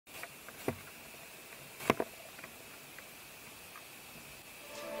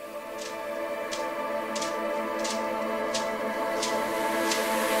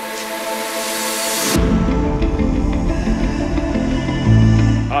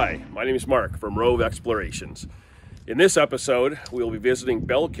Hi, my name is Mark from Rove Explorations. In this episode, we will be visiting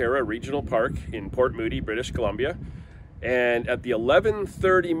Belcarra Regional Park in Port Moody, British Columbia. And at the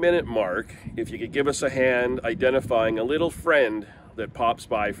 11:30 minute mark, if you could give us a hand identifying a little friend that pops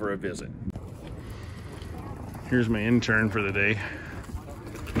by for a visit. Here's my intern for the day.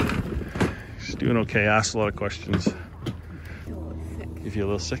 He's doing okay, asked a lot of questions. If you're a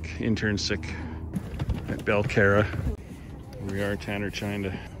little sick, intern's sick at Belcarra. Here we are, Tanner trying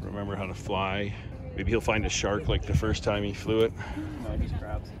to remember how to fly. Maybe he'll find a shark like the first time he flew it. No, just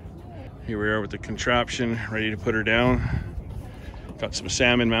crabs. Here we are with the contraption, ready to put her down. Got some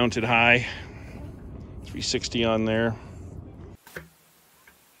salmon mounted high. 360 on there.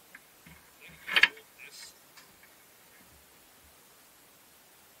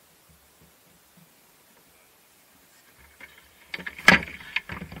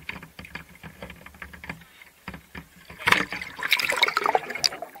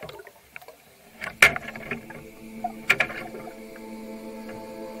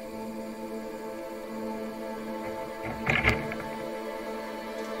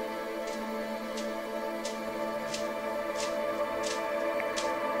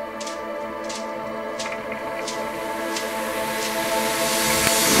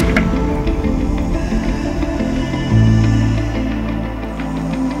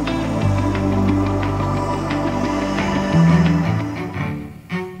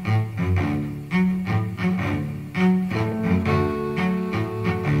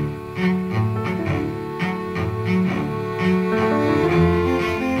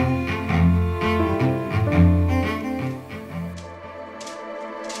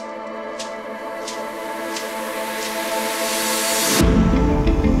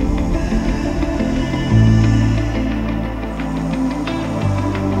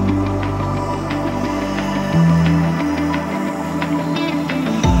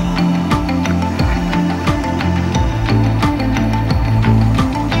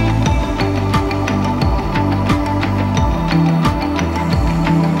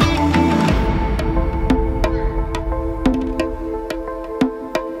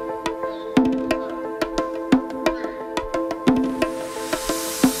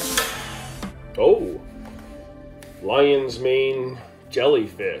 Oh, Mane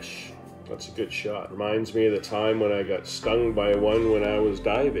Jellyfish. That's a good shot. Reminds me of the time when I got stung by one when I was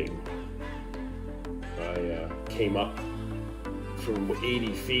diving. I came up from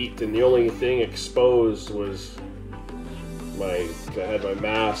 80 feet and the only thing exposed was I had my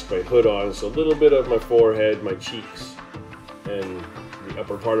mask, my hood on, so a little bit of my forehead, my cheeks, and the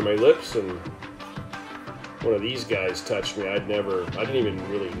upper part of my lips, and one of these guys touched me. I didn't even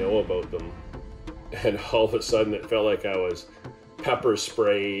really know about them. And all of a sudden it felt like I was pepper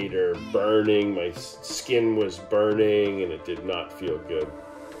sprayed or burning. My skin was burning and it did not feel good.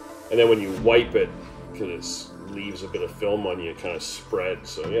 And then when you wipe it, because it leaves a bit of film on you, it kind of spreads.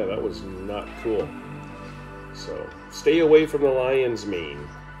 So yeah, that was not cool. So stay away from the lion's mane.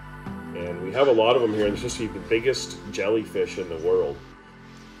 And we have a lot of them here. It's just the biggest jellyfish in the world.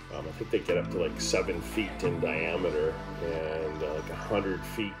 I think they get up to like 7 feet in diameter and like 100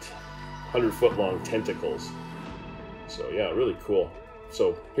 feet. 100-foot long tentacles. So yeah, really cool.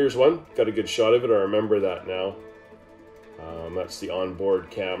 So here's one, got a good shot of it. I remember that now. That's the onboard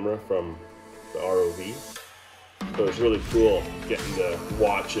camera from the ROV. So it's really cool getting to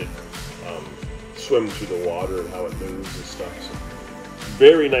watch it swim through the water and how it moves and stuff. So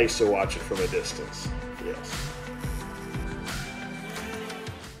very nice to watch it from a distance. Yes.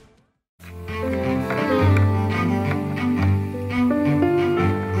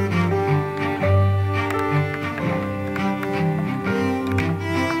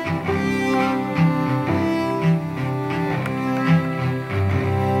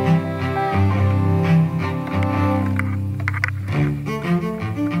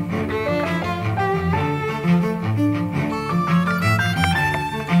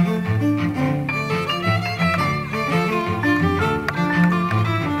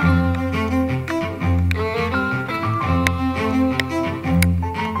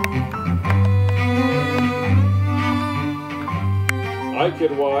 I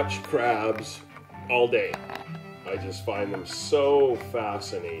could watch crabs all day. I just find them so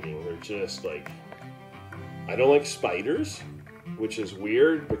fascinating. They're just like, I don't like spiders, which is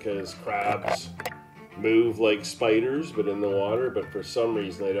weird because crabs move like spiders but in the water, but for some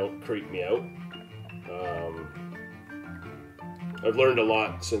reason they don't creep me out. I've learned a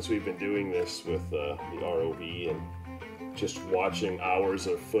lot since we've been doing this with the ROV and just watching hours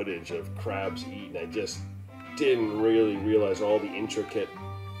of footage of crabs eat, and I just didn't really realize all the intricate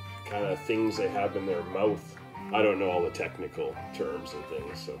kind of things they have in their mouth. I don't know all the technical terms and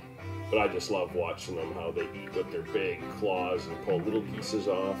things, so. But I just love watching them, how they eat with their big claws and pull little pieces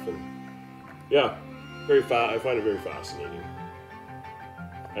off. And yeah, I find it very fascinating.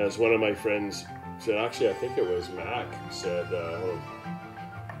 As one of my friends said, actually, I think it was Mac, said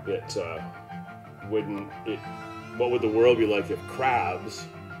what would the world be like if crabs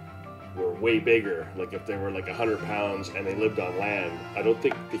were way bigger, like if they were like 100 pounds and they lived on land? I don't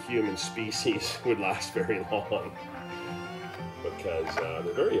think the human species would last very long, because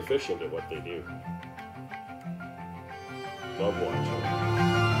they're very efficient at what they do. Love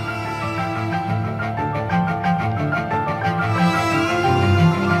watching.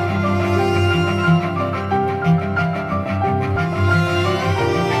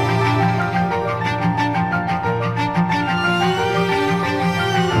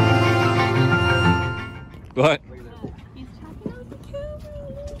 What? He's chopping out the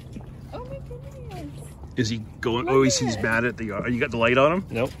camera. Oh my goodness. Is he going? Oh, he's mad at the yard. You got the light on him?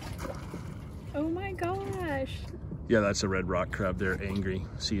 Nope. Oh my gosh. Yeah, that's a red rock crab there, angry.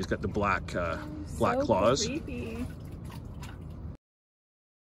 See, he's got the black claws. Creepy.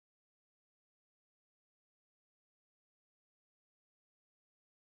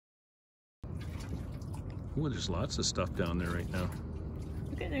 Oh, there's lots of stuff down there right now.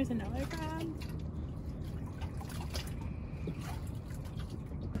 Okay, there's another crab.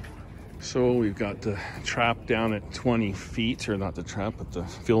 So we've got the trap down at 20 feet, or not the trap, but the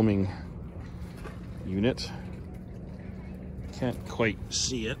filming unit. Can't quite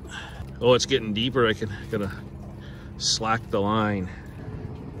see it. Oh, it's getting deeper. Gotta slack the line.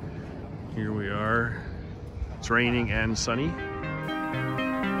 Here we are. It's raining and sunny.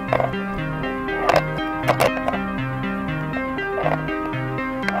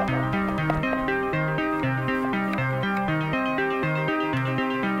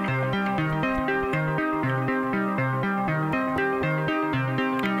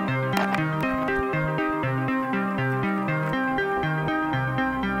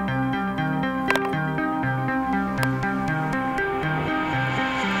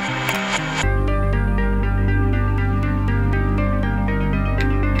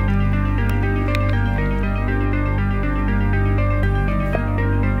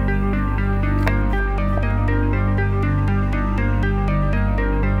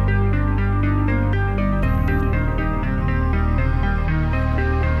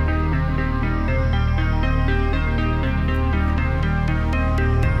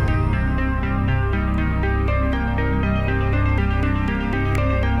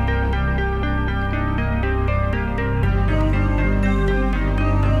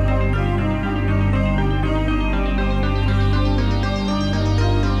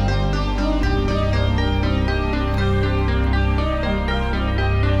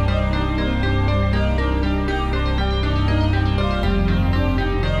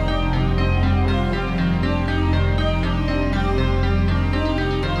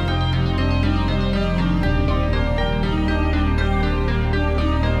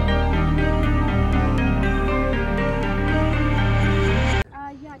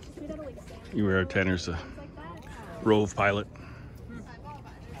 You were Tanner's a Rove pilot.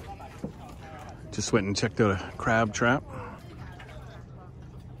 Just went and checked out a crab trap.